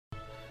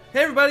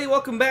Hey everybody,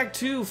 welcome back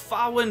to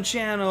Fawin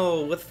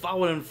channel with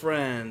Fawin and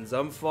Friends.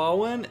 I'm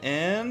Fawin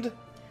and...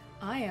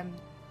 I am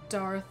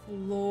Darth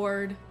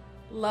Lord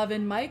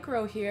Lovin'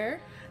 Micro here.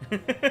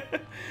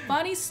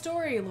 Funny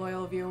story,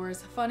 loyal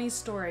viewers, funny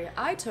story.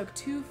 I took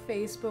 2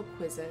 Facebook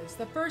quizzes.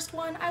 The first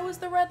one, I was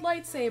the red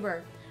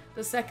lightsaber.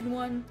 The second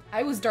one,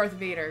 I was Darth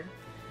Vader.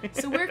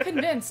 So we're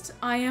convinced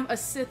I am a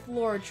Sith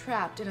Lord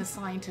trapped in a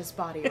scientist's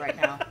body right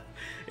now.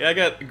 Yeah, I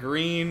got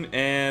green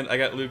and I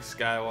got Luke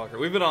Skywalker.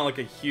 We've been on like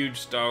a huge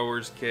Star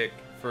Wars kick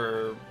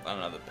for, I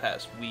don't know, the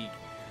past week.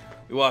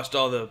 We watched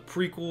all the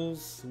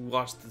prequels, we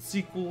watched the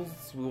sequels,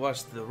 we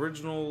watched the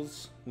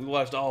originals, we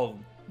watched all of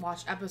them.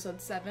 Watched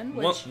episode 7,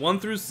 which... 1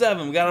 through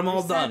 7, we got them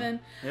all done.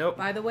 Yep.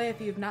 By the way,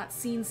 if you've not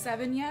seen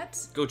 7 yet...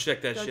 Go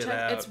check that shit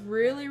out. It's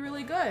really,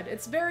 really good.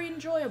 It's very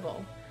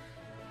enjoyable.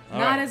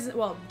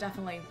 Well,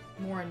 definitely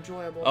more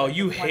enjoyable. Oh, than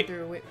you 1 hate...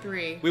 through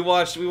 3. We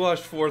watched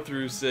 4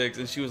 through 6,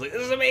 and she was like,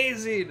 "This is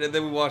amazing." And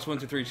then we watched 1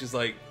 through 3. She's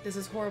like, "This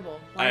is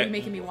horrible. Why are you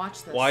making me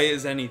watch this? Why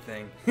is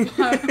anything?"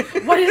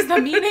 What is the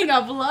meaning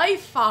of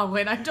life,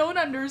 Fawin? I don't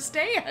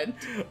understand.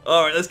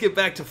 All right, let's get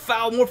back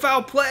to more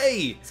foul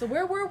play. So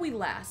where were we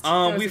last?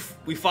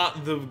 We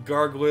fought the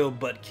Gargoyle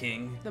Butt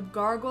King. The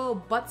Gargoyle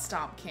Butt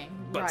Stomp King.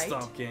 Butt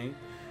Stomp King.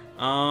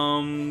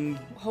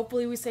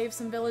 Hopefully we save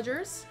some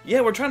villagers.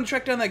 Yeah, we're trying to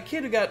track down that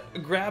kid who got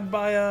grabbed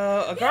by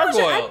a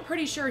gargoyle. I'm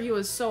pretty sure he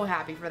was so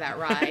happy for that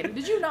ride.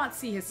 Did you not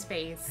see his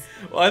face?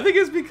 Well, I think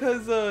it's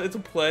because it's a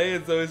play,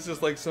 and so it's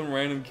just like some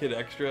random kid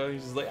extra.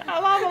 He's just like, ah,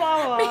 la, la,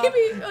 la, la.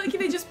 Maybe like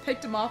they just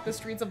picked him off the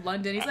streets of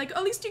London. He's like,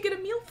 at least you get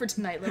a meal for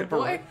tonight, little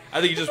boy.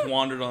 I think he just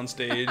wandered on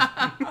stage.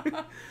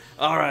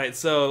 All right,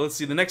 so let's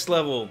see the next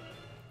level.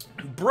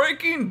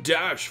 Breaking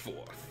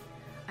Dashforth.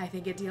 I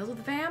think it deals with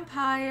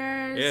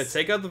vampires. Yeah,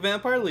 take out the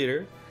vampire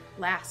leader.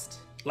 Last.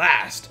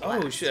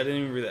 Oh shit, I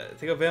didn't even read that.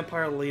 Take out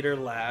vampire leader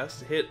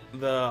last. Hit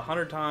the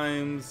 100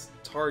 times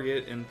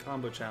target in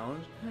combo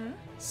challenge.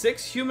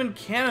 6 human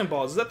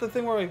cannonballs. Is that the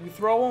thing where we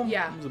throw them?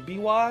 Yeah. Is it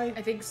BY?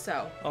 I think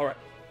so. All right.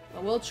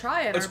 Well, we'll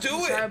try it. Let's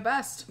do it. Try our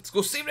best. Let's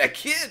go save that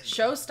kid.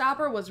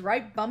 Showstopper was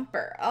right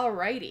bumper.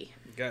 Alrighty.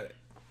 Got it.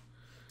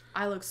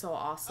 I look so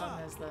awesome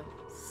as the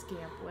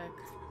Scampwick.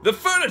 The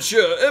furniture,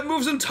 it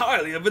moves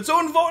entirely of its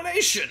own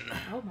volition.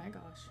 Oh my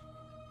gosh.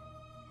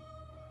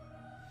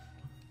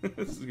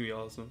 This is gonna be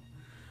awesome.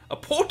 A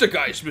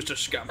poltergeist, Mr.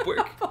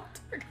 Scampwick.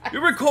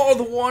 You recall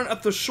the one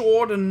at the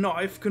sword and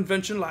knife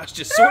convention last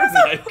year? Sword and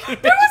knife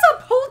convention. There was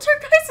a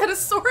poltergeist at a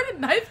sword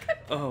and knife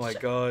convention. Oh my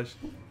gosh.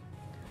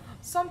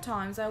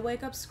 Sometimes I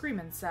wake up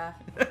screaming, sir.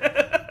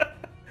 It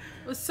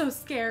was so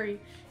scary.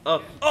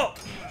 Oh,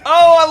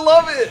 I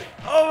love it!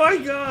 Oh my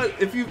god!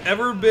 If you've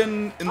ever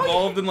been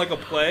involved in like a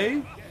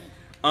play,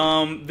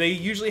 they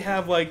usually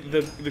have like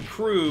the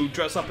crew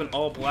dress up in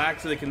all black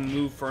so they can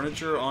move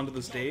furniture onto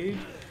the stage.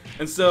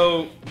 And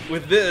so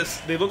with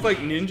this, they look like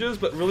ninjas,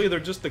 but really they're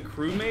just the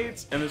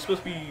crewmates, and they're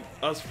supposed to be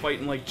us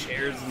fighting like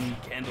chairs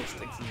and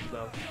candlesticks and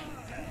stuff.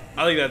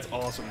 I think that's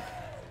awesome.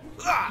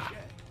 Ah!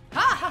 Ha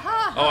ha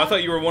ha! Oh, I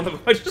thought you were one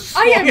of them.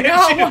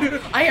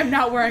 I am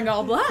not wearing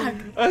all black.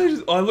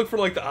 I look for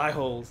like the eye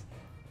holes.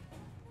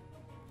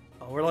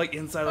 Oh, we're like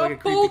inside like a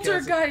creepy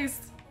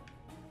poltergeist.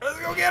 Let's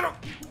go get him.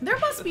 There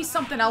must be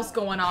something else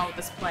going on with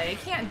this play. It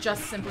can't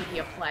just simply be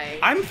a play.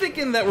 I'm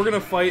thinking that we're gonna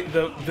fight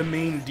the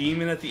main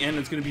demon at the end.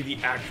 It's gonna be the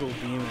actual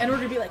demon. And we're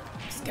gonna be like,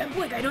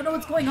 Scampwick, I don't know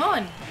what's going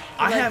on.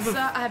 I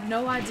have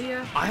no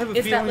idea. I have a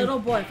It's feeling that little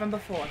boy from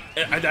before.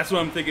 That's what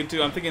I'm thinking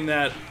too. I'm thinking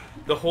that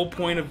the whole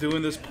point of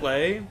doing this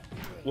play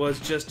was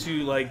just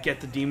to like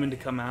get the demon to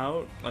come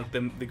out, like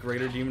the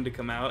greater demon to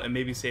come out, and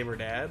maybe save her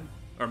dad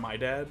or my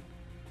dad.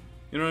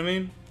 You know what I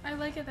mean? I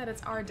like it that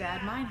it's our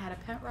dad. Mine had a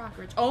pet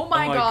rockridge. Oh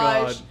my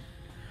gosh.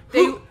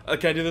 God.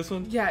 Can I do this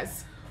one?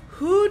 Yes.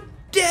 Who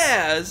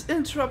dares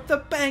interrupt the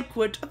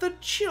banquet of the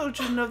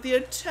children of the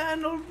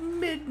eternal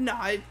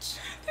midnight?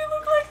 They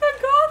look like the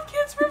goth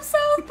kids from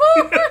South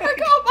Park. Oh my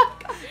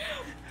god.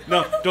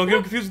 No, don't get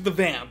them confused with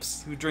the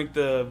vamps who drink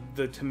the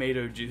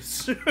tomato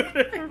juice.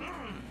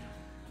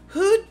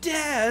 Who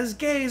dares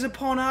gaze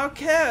upon our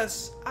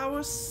curse,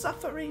 our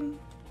suffering?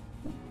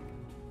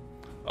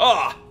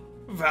 Ah,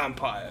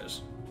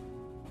 vampires.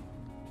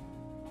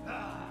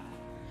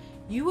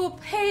 You will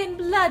pay in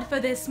blood for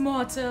this,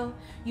 mortal.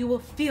 You will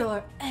feel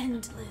our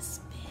endless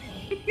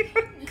pain.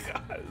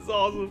 God, it's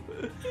awesome.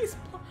 There's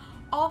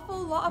awful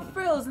lot of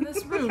frills in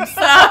this room,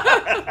 sir.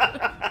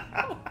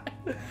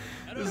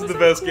 This is the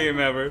best game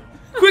ever.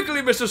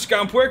 Quickly, Mr.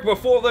 Scampwick,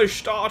 before they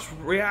start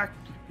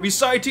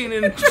reciting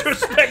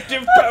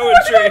introspective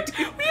poetry.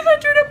 We've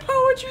entered a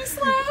poetry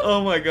slam.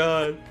 Oh my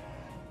god.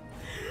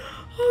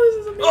 Oh,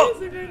 this is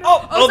amazing.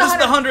 This is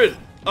the 100.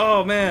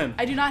 Oh man.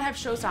 I do not have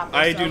showstoppers.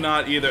 I do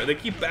not either. They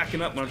keep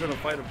backing up when I'm trying to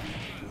fight them.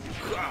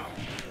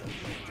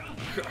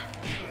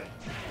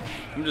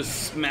 I'm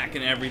just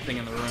smacking everything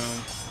in the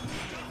room.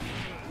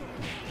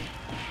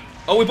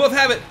 Oh, we both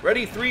have it.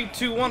 Ready? 3,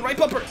 2, 1. Right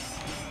bumper.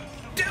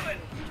 Do it.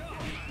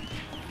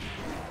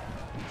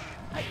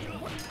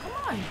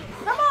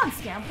 Come on,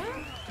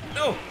 Scampwick.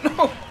 No.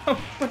 I'm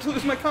about to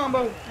lose my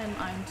combo.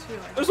 I'm too.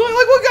 There's only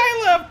like one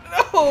guy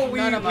left. No.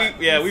 None of us.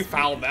 Yeah, we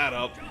fouled that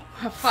up.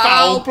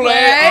 Foul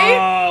play?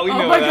 Oh, we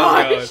know where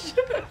that was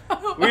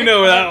going. We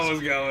know where that one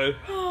was going.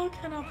 Oh, I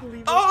cannot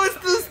believe it. Oh,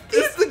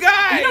 it's the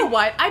guy. You know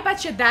what? I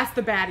bet you that's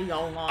the baddie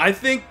all along. I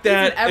think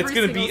that He's in it's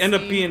gonna every end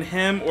up single being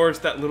him or it's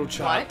that little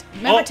child. What?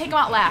 Remember, take him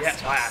out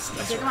last. Yeah, last.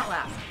 That's Take him right. out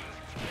last.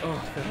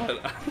 Oh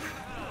god.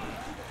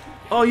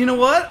 Oh, you know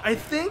what? I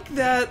think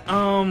that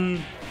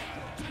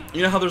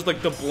you know how there's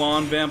like the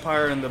blonde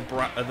vampire and the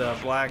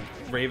black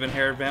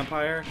raven-haired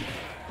vampire?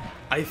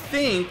 I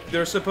think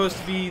they're supposed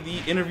to be the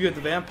Interview at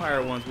the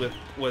Vampire ones with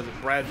was it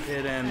Brad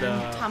Pitt and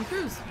Tom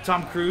Cruise.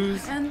 Tom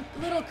Cruise. And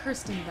little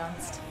Kirsten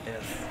Dunst.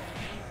 Yes.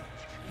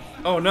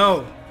 Oh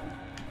no!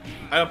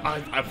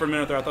 I for a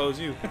minute there I thought it was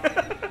you.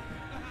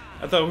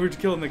 I thought we were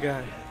killing the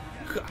guy.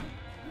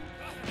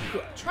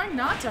 Try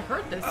not to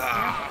hurt this.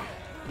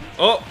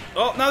 Oh,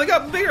 now they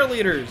got bigger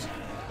leaders.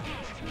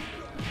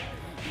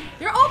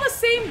 They're all the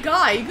same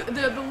guy.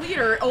 The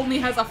leader only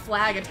has a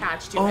flag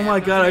attached to him. Oh my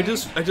god, I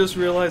okay? just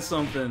realized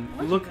something.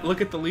 Look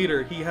at the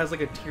leader. He has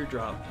like a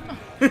teardrop.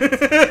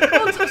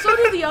 Well, so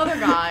do the other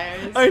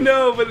guys. I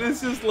know, but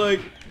it's just like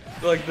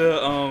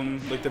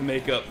the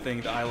makeup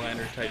thing, the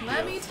eyeliner type.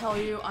 Let deal. me tell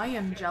you, I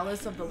am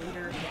jealous of the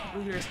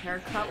leader's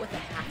haircut with a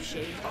half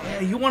shave. Yeah,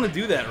 you want to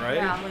do that, right?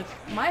 Yeah, like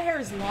my hair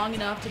is long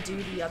enough to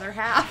do the other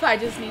half. I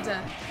just need to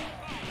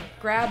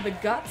grab the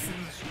guts and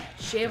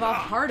shave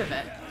off part of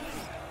it.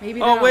 Maybe.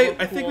 Oh wait,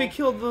 look I think cool. we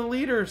killed the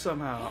leader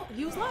somehow.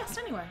 He was last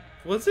anyway.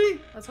 Was he?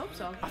 Let's hope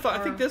so. I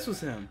think this was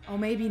him. Oh,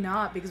 maybe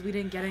not because we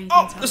didn't get anything.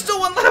 Oh, to there's him. still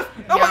one left.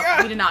 Oh Yeah, my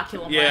god. we did not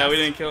kill him. Yeah, last. we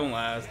didn't kill him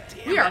last.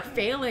 Damn We are it.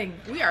 failing.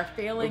 We are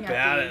failing We're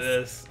bad at at these.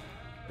 this.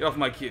 Get off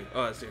my cue.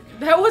 Oh, that's your cue.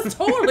 That was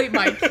totally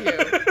my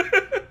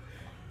cue.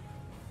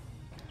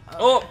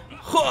 Oh,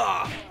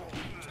 ha!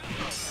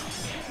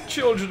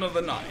 Children of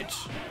the night.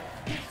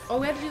 Oh,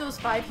 we had to do those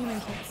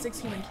 6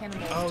 human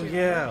cannibals. Oh too.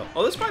 yeah.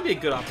 Oh, this might be a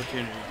good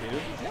opportunity,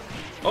 dude. Yeah.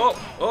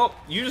 Oh,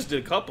 you just did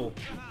a couple.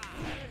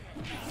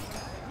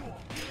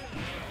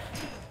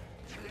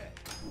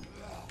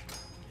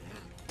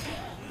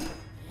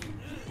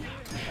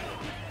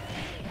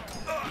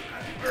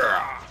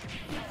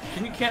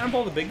 Can you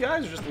cannonball the big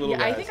guys or just the little Yeah,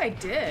 guys? I think I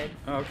did.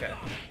 Oh, okay.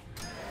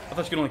 I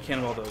thought you could only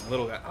cannonball the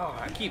little guy. Oh,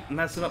 I keep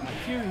messing up my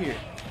cue here.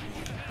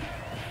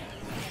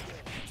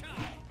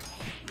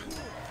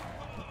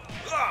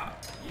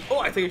 Oh,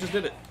 I think I just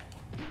did it.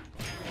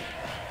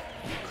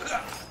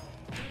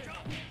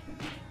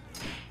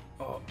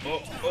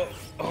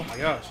 Oh my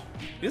gosh.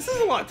 This is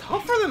a lot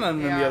tougher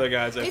than the other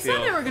guys, I They feel.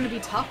 said they were going to be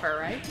tougher,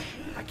 right?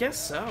 I guess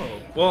so.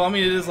 Well, I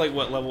mean, it is like,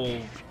 what, level,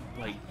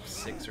 like,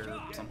 6 or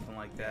something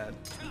like that.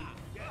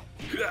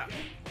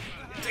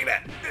 Take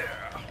that.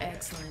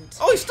 Excellent.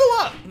 Oh, he's still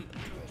up.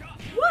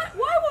 What?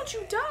 Why won't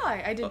you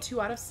die? I did 2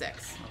 out of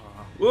 6.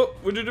 Whoop.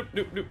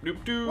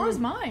 Where's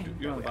mine?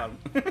 You're on the bottom.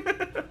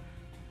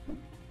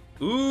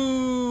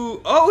 Ooh.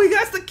 Oh, he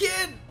got the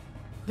kid.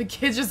 The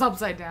kid's just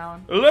upside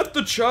down. Let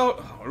the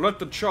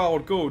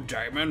child go,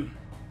 Damon.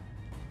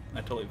 I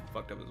totally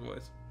fucked up his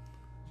voice.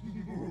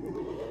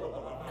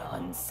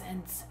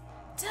 Nonsense.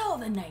 Tell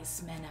the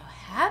nice men how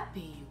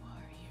happy you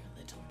are here,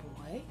 little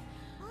boy.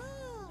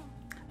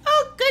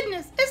 Oh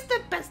goodness, it's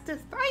the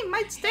bestest. I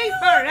might stay You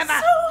forever.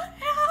 are so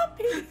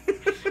happy.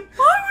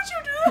 Why would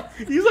you do that?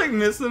 He's like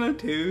missing a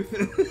tooth.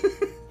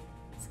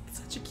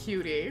 Such a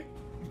cutie.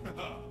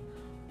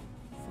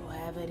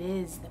 Whatever it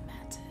is, the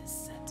matter is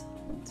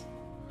settled.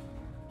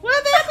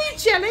 Will there be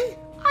jelly?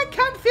 I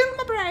can't feel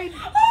my brain.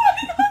 Oh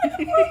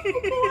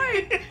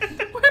my god,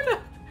 boy.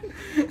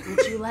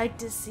 Would you like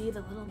to see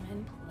the little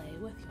men play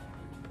with your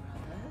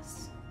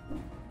brothers?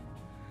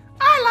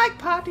 I like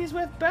parties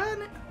with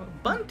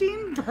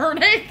bunting.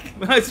 Burning?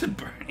 I said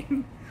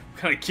burning. What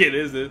kind of kid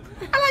is this?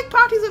 I like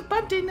parties with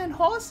bunting and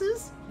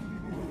horses.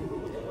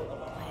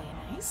 Play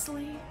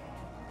nicely.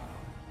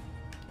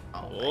 Oh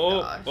my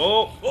Oh, gosh.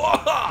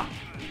 oh.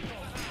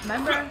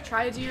 Remember,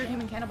 try to do your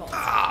human cannibals.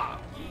 I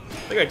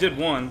think I did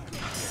one.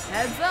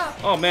 Heads up.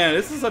 Oh man,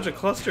 this is such a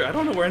cluster. I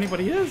don't know where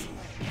anybody is.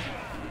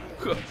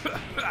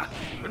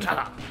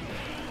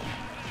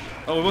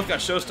 Oh, we both got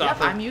showstopper.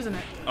 Yep, I'm using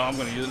it. Oh, I'm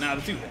gonna use it now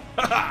too.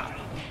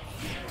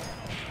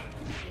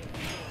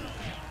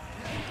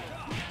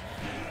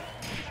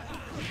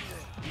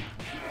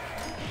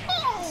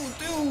 Oh,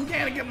 dude,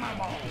 can't get my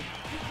ball.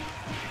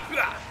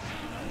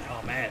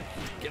 Oh man,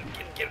 get him,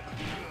 get him.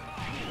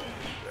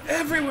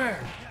 Everywhere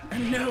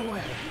and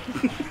nowhere.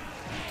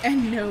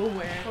 And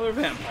nowhere. Oh, they're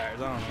vampires.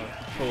 I don't know.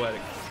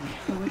 Poetic.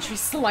 Poetry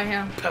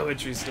slam.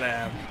 Poetry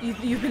slam.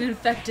 You've been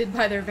infected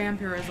by their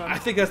vampirism. I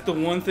think that's the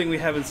one thing we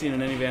haven't seen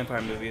in any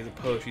vampire movie is a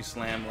poetry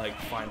slam like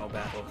final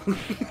battle.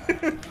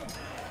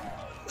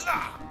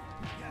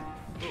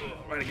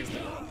 Right against the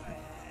wall.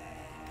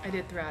 I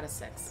did 3 out of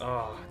 6.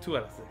 Oh, 2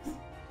 out of 6.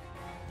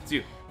 It's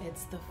you.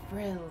 It's the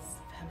frills.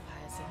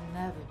 Vampires have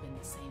never been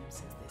the same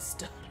since they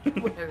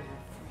started wearing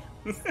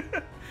frills.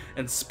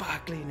 And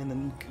sparkling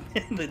in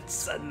the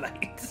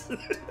sunlight.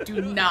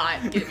 Do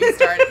not get me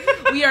started.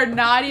 We are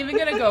not even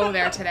gonna go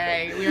there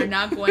today. We are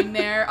not going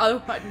there.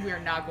 Otherwise, we are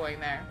not going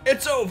there.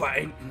 It's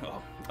over.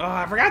 Oh,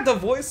 I forgot the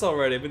voice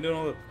already. I've been doing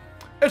all the.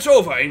 It's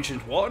over,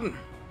 Ancient One.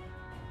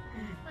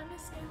 I'm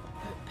just gonna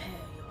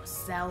prepare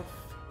yourself.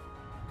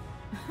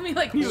 I mean,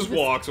 like, He just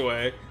walks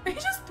away. He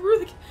just threw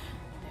the. There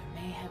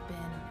may have been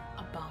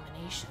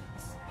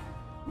abominations,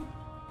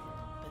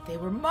 but they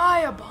were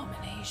my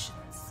abominations.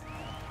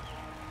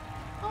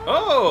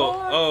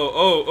 Whoa.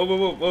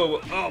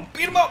 Oh,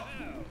 beat him up!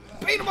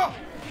 Beat him up!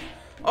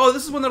 Oh,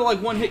 this is when they're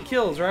like one-hit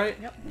kills, right?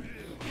 Yep.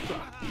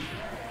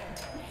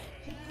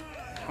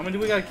 How many do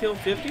we gotta kill?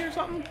 50 or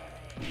something?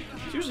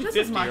 It's usually Just 50,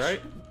 as much.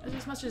 right?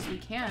 As much as we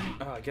can.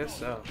 Oh, I guess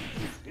so.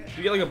 Do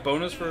you get like a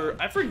bonus for...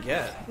 I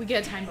forget. We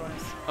get a time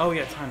bonus. Oh,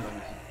 yeah, time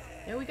bonus.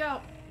 There we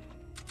go.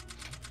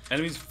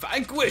 Enemies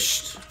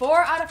vanquished!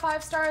 4 out of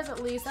 5 stars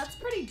at least. That's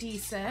pretty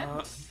decent.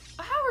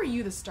 How are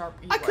you the star?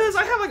 Because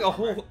I have like a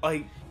whole,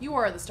 like... You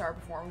are the star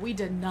performer. We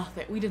did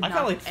nothing. We did not. I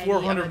got like get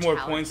 400 any of the more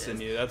challenges. points than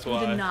you, that's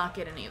why. We did not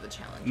get any of the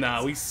challenges.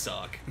 Nah, we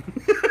suck.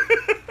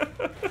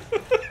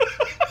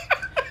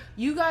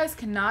 You guys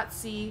cannot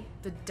see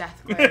the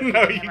death glare.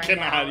 No, you right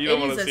cannot. Now. You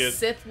don't want to see It it. is a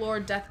Sith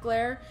Lord death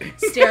glare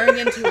staring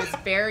into his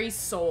very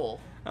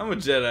soul. I'm a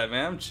Jedi,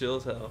 man. I'm chill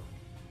as hell.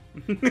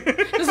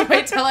 Just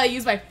wait till I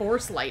use my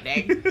Force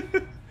lightning.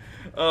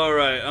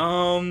 Alright,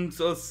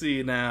 so let's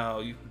see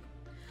now.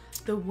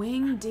 The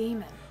Winged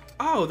Demon.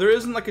 Oh, there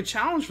isn't like a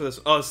challenge for this.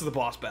 Oh, this is the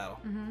boss battle.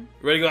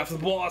 Ready to go after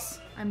the boss?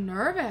 I'm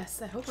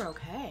nervous. I hope we're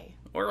okay.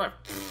 Or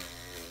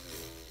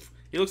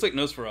he looks like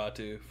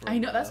Nosferatu. I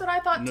know. That's what I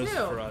thought too.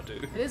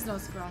 Nosferatu. It is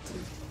Nosferatu.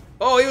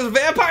 Oh, he was a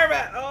vampire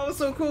bat! Oh,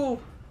 so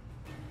cool.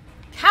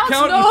 Count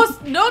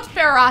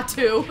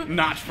Nosferatu.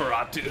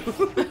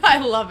 Nosferatu. I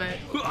love it.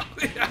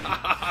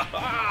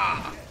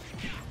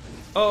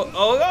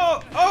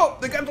 Oh,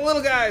 they got the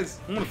little guys.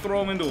 I'm gonna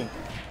throw them into him.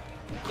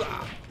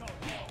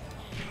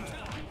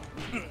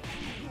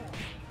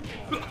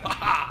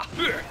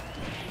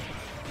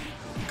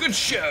 Good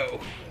show.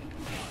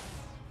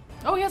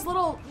 Oh, he has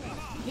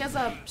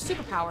a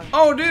superpower.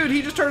 Oh, dude,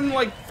 he just turned into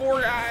like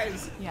 4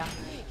 guys. Yeah.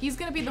 He's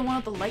gonna be the one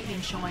with the lightning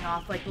showing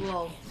off, like the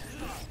little...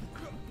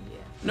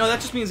 No,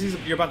 that just means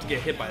you're about to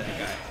get hit by that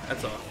guy.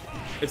 That's all.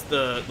 It's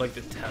the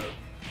toad.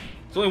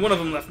 There's only one of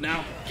them left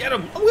now. Get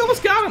him! Oh, we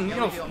almost got him! You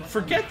know,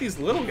 forget these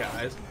little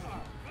guys.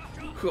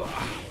 You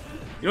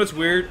know what's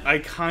weird? I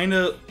kind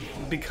of,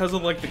 because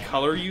of like the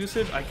color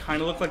usage, I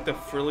kind of look like the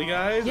frilly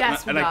guys.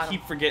 Yes, and I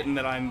keep forgetting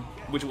that I'm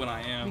which one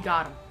I am. We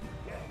got him.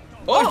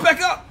 Oh, he's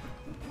back up!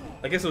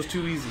 I guess it was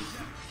too easy.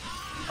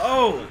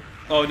 Oh!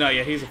 Oh, no,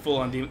 yeah, he's a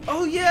full-on demon.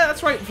 Oh, yeah,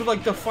 that's right. For,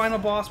 like, the final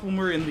boss when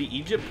we were in the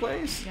Egypt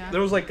place, there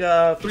was, like,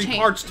 3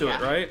 parts to it,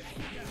 right?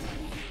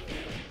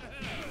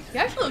 He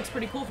actually looks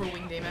pretty cool for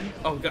Winged Demon.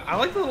 Oh, God, I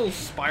like the little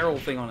spiral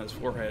thing on his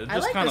forehead. It just I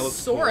like kind of the looks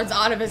swords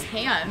cool. out of his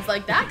hands.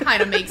 Like, that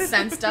kind of makes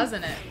sense,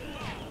 doesn't it?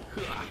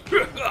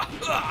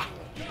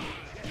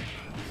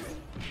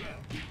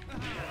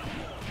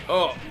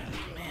 Oh,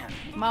 man.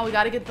 Come on, we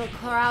gotta get the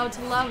crowd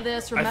to love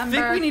this, remember?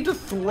 I think we need to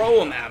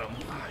throw him at him.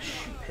 Ah,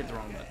 shoot, hit the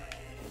wrong button.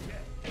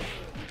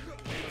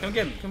 Come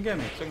get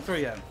me, so I can throw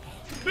you at him.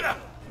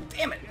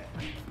 Damn it!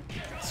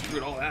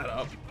 Screwed all that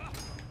up.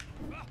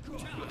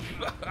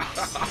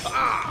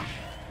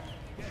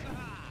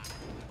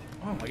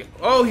 Oh my god.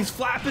 Oh, he's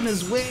flapping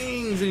his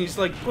wings and he's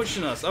like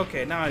pushing us.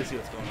 Okay, now I see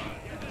what's going on.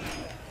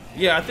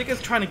 Yeah, I think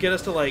it's trying to get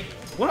us to like...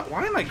 What?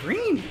 Why am I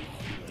green?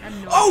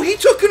 Oh, he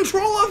took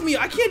control of me!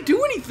 I can't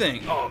do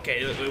anything! Oh,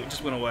 okay, it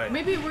just went away.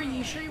 Maybe, were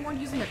you sure you weren't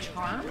using a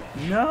charm?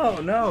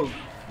 No.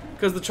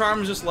 Because the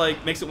charm just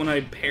like makes it when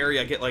I parry,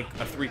 I get like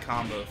a 3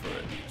 combo for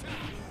it.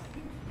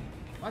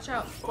 Watch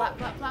out. Flap,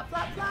 flap, flap,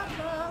 flap, flap,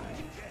 flap.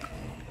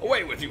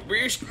 Away with you,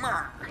 beast!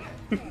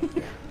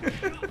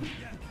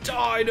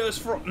 Die,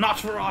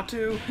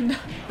 Nosferatu!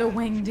 The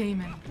Winged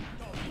Demon.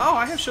 Oh,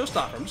 I have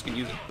Showstopper. I'm just gonna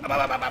use it.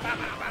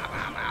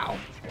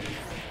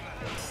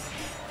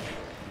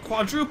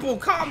 Quadruple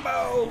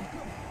combo!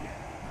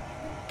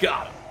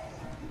 Got him.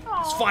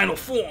 His final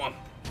form.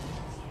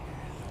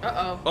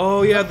 Uh-oh.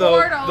 Oh yeah,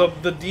 the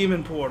the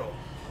demon portal.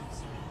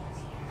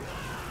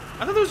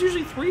 I thought there was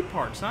usually 3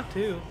 parts, not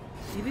 2.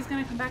 Maybe he's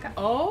gonna come back.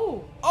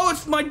 Oh! Oh,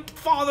 it's my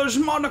father's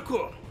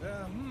monocle.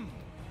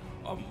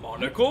 A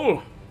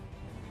monocle?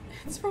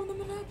 It's from the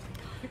Monopoly.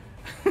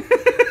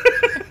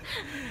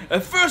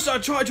 At first, I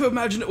tried to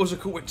imagine it was a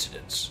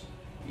coincidence.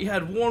 He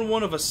had worn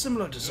one of a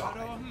similar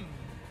design,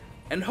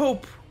 and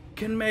hope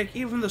can make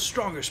even the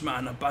strongest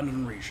man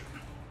abandon reason.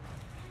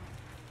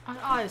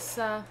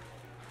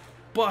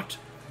 But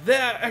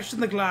there, etched in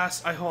the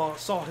glass, I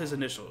saw his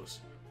initials.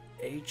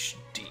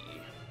 HD.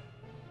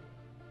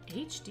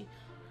 HD?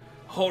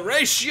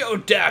 Horatio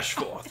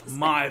Dashforth,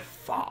 my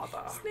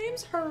father. His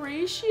name's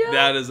Horatio?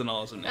 That is an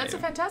awesome name. That's a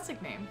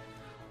fantastic name.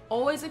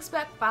 Always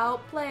expect foul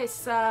play,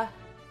 sir.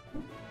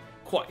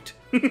 Quite.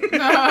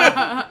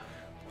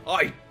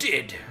 I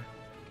did.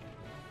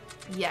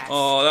 Yes.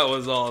 Oh, that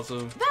was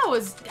awesome. That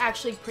was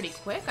actually pretty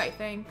quick, I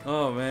think.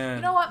 Oh man.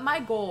 You know what? My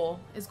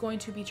goal is going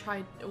to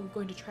try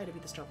to be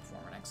the star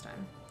performer next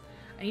time.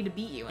 I need to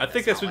beat you. I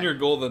think that's been your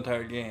goal the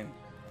entire game.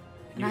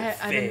 And I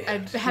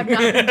have not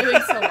been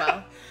doing so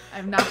well.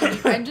 I'm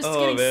just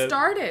getting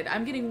started.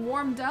 I'm getting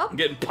warmed up. I'm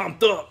getting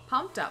pumped up.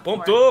 Pumped up.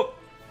 Pumped up.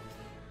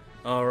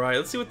 All right,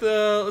 let's see what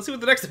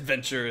the next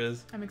adventure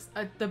is.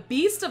 The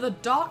Beast of the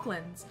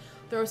Docklands.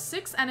 Throw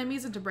 6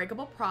 enemies into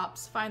breakable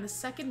props, find the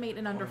second mate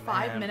in under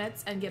 5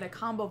 minutes, and get a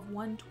combo of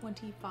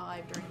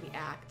 125 during the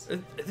act.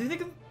 Do you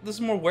think this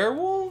is more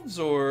werewolves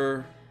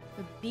or?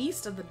 The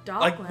Beast of the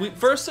Docklands. Like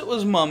first it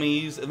was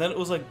mummies, and then it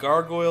was like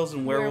gargoyles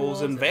and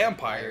werewolves and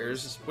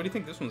vampires. What do you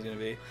think this one's gonna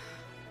be?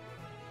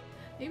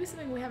 Maybe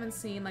something we haven't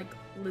seen, like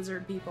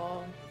lizard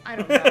people. I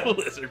don't know.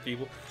 Lizard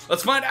people.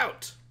 Let's find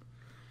out.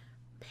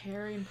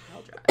 Parry and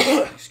pile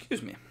drive.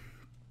 Excuse me.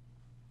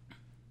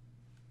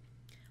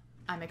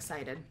 I'm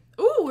excited.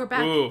 Ooh, we're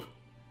back. Ooh.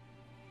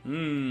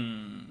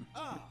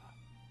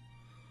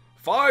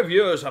 5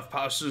 years have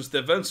passed since the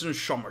events in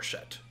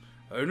Somerset.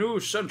 A new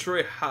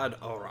century had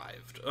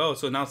arrived. Oh,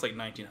 so now it's like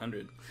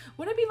 1900.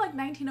 Would it be like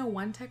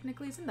 1901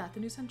 technically? Isn't that the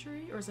new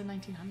century? Or is it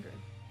 1900?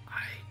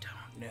 I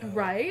don't know.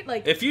 Right?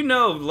 Like, if you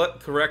know,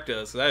 correct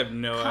us. I have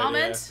no idea.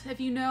 Comment if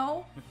you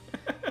know.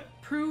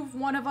 Prove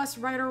one of us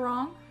right or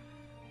wrong.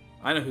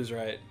 I know who's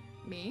right.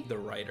 Me? The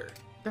writer.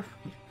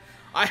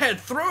 I had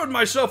thrown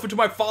myself into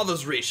my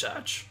father's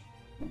research.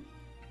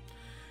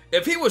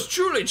 If he was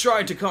truly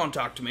trying to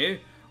contact me,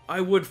 I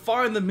would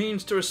find the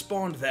means to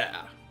respond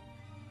there.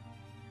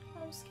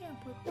 Oh,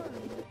 Scamper, where are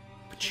you?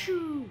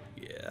 Achoo.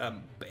 Yeah,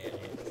 I'm bad.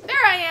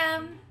 There I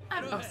am!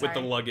 With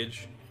the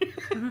luggage.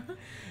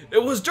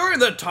 It was during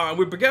that time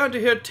we began to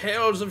hear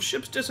tales of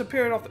ships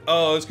disappearing off the...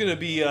 Oh, it's gonna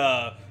be,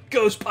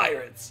 ghost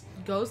pirates.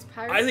 Ghost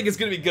pirates? I think it's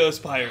gonna be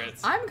ghost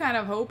pirates. I'm kind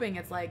of hoping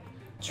it's like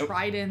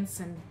tridents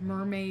and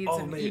mermaids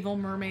and evil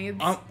mermaids.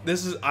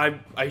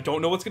 I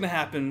don't know what's gonna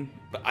happen,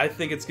 but I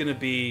think it's gonna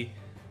be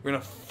we're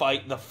gonna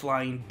fight the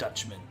Flying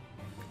Dutchman.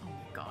 Oh my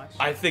gosh.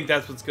 I think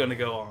that's what's gonna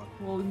go on.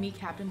 Will we meet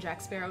Captain Jack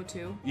Sparrow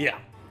too? Yeah.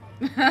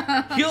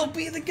 He'll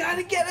be the guy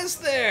to get us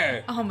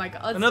there. Oh my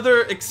god.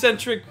 Another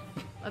eccentric.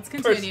 Let's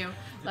continue.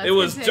 It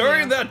was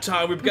during that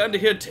time we began to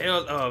hear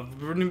tales of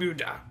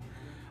Bermuda.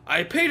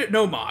 I paid it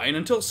no mind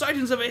until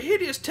sightings of a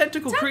hideous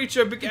tentacle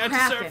creature began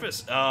to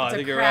surface. Oh, I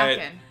think you're right.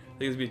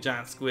 I think it's gonna be a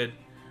giant squid.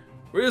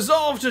 We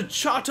resolved to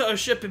charter a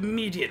ship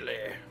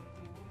immediately.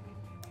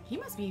 He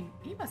must be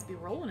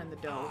rolling in the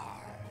dough.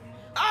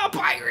 Oh,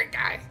 pirate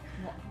guy!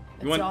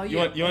 Well, it's all you.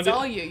 It's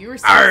all you. You were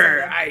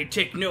Arr, I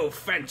take no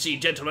fancy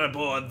gentleman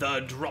aboard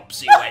the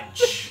Dropsy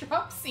Wench.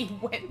 Dropsy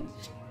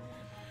Wench.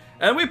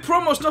 And we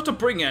promise not to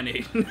bring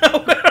any.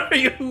 Now, where are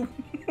you?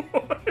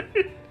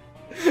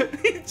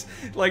 He's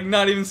like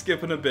not even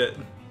skipping a bit.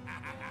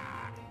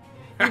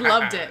 He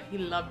loved it. He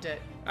loved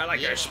it. I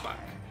like your spunk.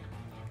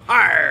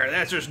 Arr,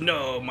 that's just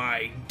no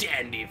my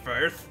dandy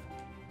Firth.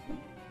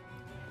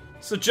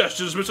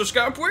 Suggestions, Mr.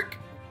 Scampwick?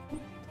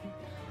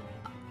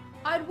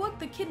 I'd work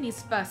the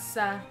kidneys first,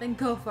 sir, then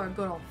go for a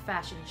good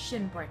old-fashioned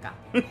shin breaker.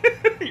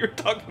 You were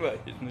talking about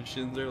hitting the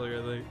shins earlier,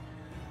 I think.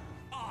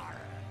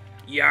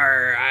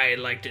 Yarr, I'd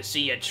like to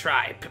see you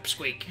try,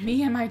 Pipsqueak.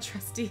 Me and my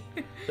trusty.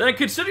 Then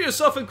consider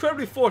yourself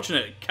incredibly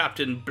fortunate,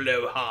 Captain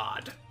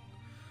Blowhard.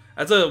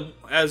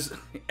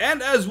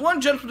 As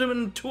one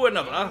gentleman to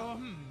another,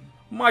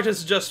 might I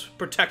suggest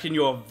protecting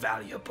your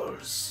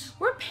valuables.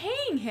 We're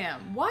paying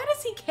him. Why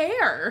does he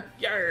care?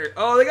 Yarr.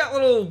 Oh, they got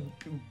little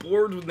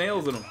boards with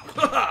nails in them.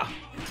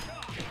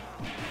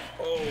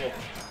 Oh.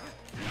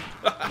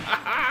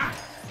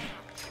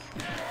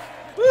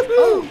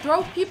 Oh,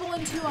 throw people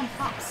into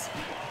props.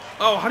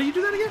 Oh, how do you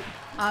do that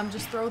again?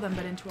 Just throw them,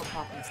 but into a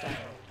prop instead.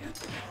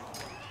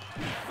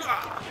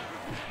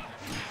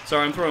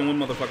 Sorry, I'm throwing one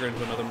motherfucker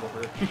into another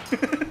motherfucker.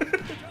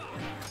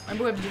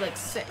 Remember, we have to do like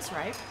 6,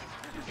 right?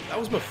 That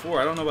was before.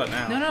 I don't know about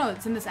now. No,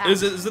 it's in this app.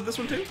 Is it this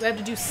one too? We have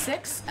to do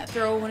 6,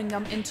 throwing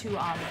them into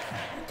props.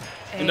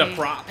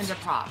 Into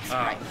props, Oh,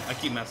 right? I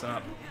keep messing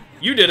up.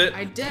 You did it.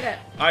 I did it.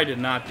 I did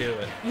not do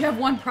it. You have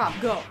 1 prop.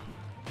 Go.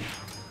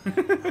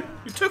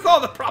 You took all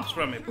the props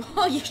from me.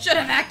 Well, you should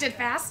have acted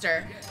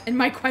faster in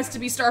my quest to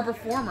be star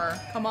performer.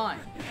 Come on.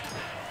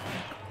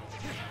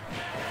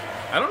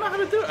 I don't know how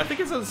to do it. I think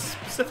it's a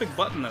specific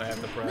button that I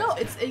have to press. No,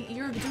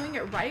 you're doing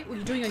it right.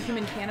 You're doing a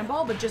human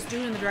cannonball, but just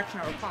doing it in the direction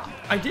of a prop.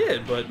 I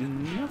did, but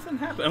nothing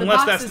happened.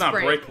 Unless that's not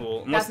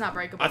breakable. That's not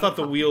breakable. I thought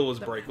the wheel was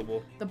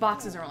breakable. The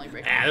boxes are only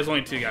breakable. Ah, there's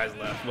only 2 guys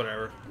left.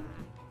 Whatever.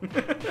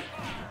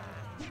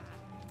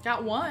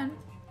 Got 1.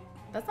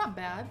 That's not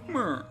bad.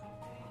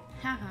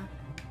 Haha.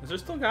 Is there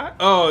still a guy?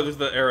 Oh, there's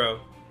the arrow.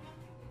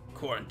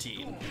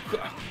 Quarantine.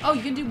 Oh,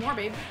 you can do more,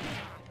 babe.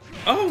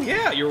 Oh,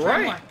 yeah, you're Try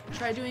right. more.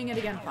 Try doing it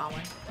again, Fawin.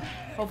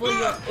 Hopefully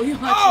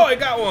Oh, I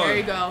got one. There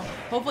you go.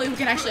 Hopefully we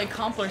can actually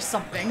accomplish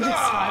something this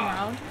time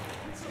around.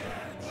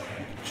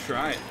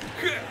 Try it.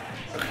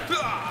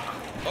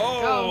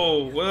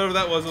 Oh, whatever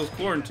that was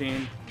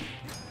quarantine.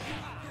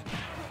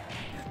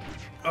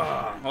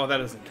 Oh, that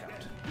doesn't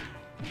count.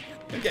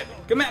 Come get me.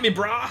 Come at me,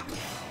 brah.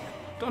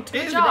 Don't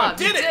tase me, bro.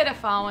 You did it,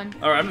 Fawin.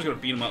 Alright, I'm just gonna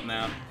beat him up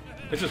now.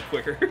 It's just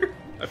quicker.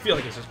 I feel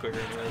like it's just quicker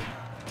anyway.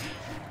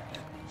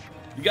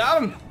 You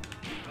got him?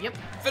 Yep.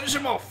 Finish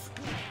him off.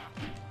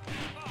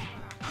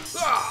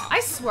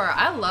 I swear,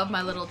 I love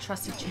my little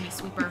trusty chimney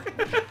sweeper.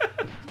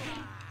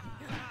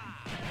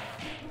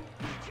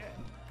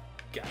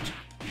 Gotcha.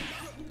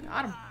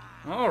 Got him.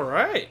 All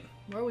right.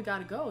 Where we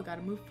gotta go? We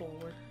gotta move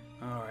forward.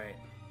 All right.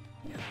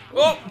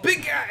 Oh,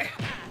 big guy.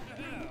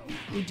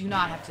 We do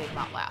not have to take him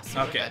out last.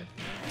 So Okay.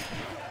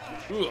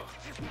 Ugh.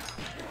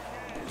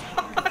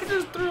 I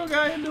just threw a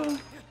guy into him.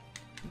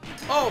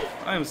 Oh,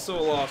 I am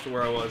so lost to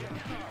where I was.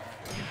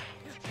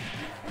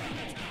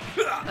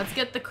 Let's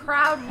get the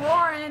crowd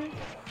roaring.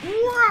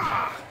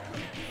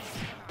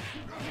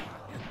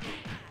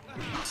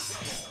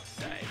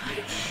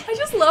 I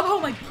just love how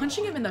I'm like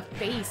punching him in the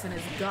face and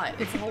his gut.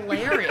 It's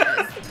hilarious.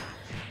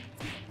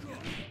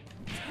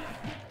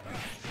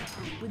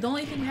 The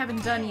only thing we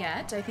haven't done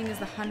yet, I think, is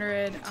the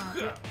 100.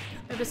 We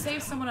have to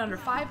save someone under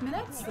 5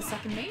 minutes, the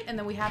second mate, and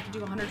then we have to do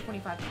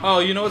 125. Oh,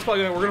 you know what's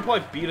probably we're gonna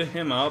probably beat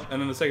him up,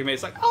 and then the second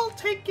mate's like, "I'll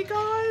take you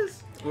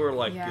guys." We're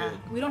like, Yeah,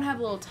 good. we don't have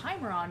a little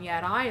timer on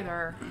yet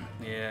either.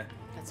 Yeah.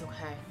 That's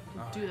okay.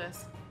 We'll do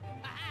this.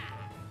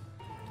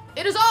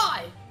 It is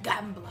I,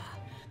 Gambler,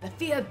 the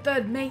feared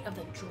third mate of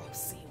the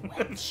Dropsy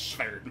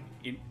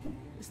Wench.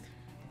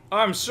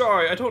 I'm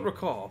sorry, I don't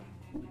recall.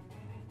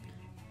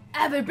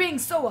 Ever being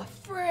so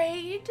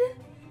afraid?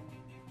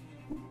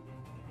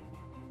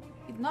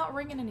 He's not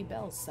ringing any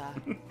bells, sir.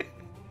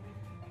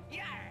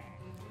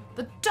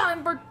 The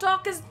time for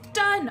talk is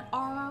done,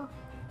 R.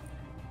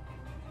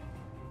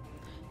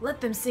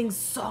 Let them sing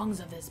songs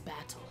of this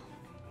battle.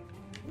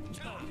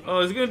 Oh,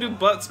 is he gonna do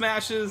butt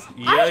smashes?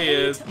 Yeah, I he hate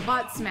is.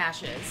 butt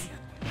smashes.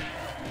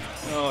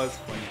 Oh, it's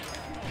funny.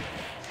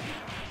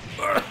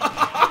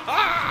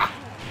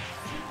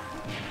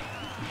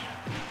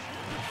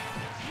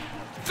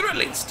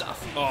 Thrilling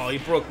stuff. Oh, he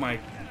broke my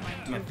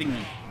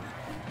thingy.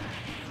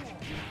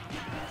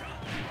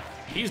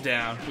 He's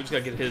down. We just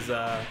gotta get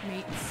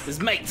his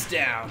mates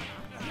down.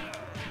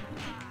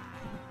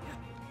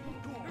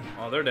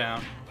 Oh, they're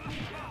down.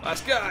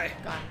 Last guy.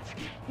 Got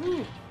it.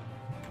 Ooh.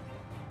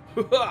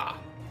 Hoo-ha!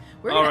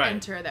 We're All gonna right.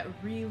 enter that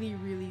really,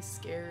 really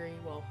scary,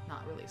 well,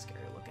 not really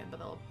scary looking, but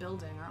the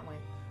building, aren't we?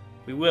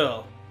 We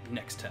will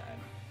next time.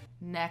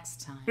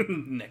 Next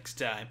time. Next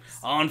time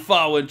on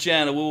Fawin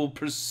channel, we will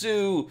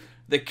pursue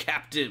the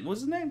captain.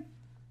 What's his name?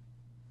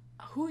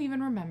 Who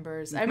even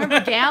remembers? I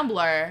remember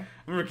Gambler.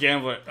 I remember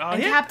Gambler. Oh,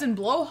 And yeah. Captain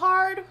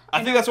Blowhard.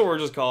 I think that's what we're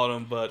just calling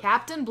him. But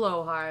Captain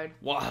Blowhard.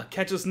 well,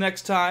 catch us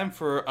next time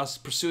for us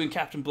pursuing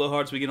Captain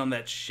Blowhard so we get on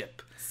that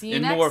ship. See you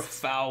and next. more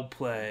foul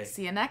play.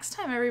 See you next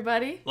time,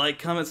 everybody. Like,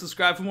 comment,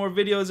 subscribe for more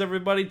videos,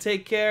 everybody.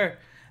 Take care,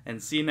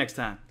 and see you next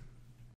time.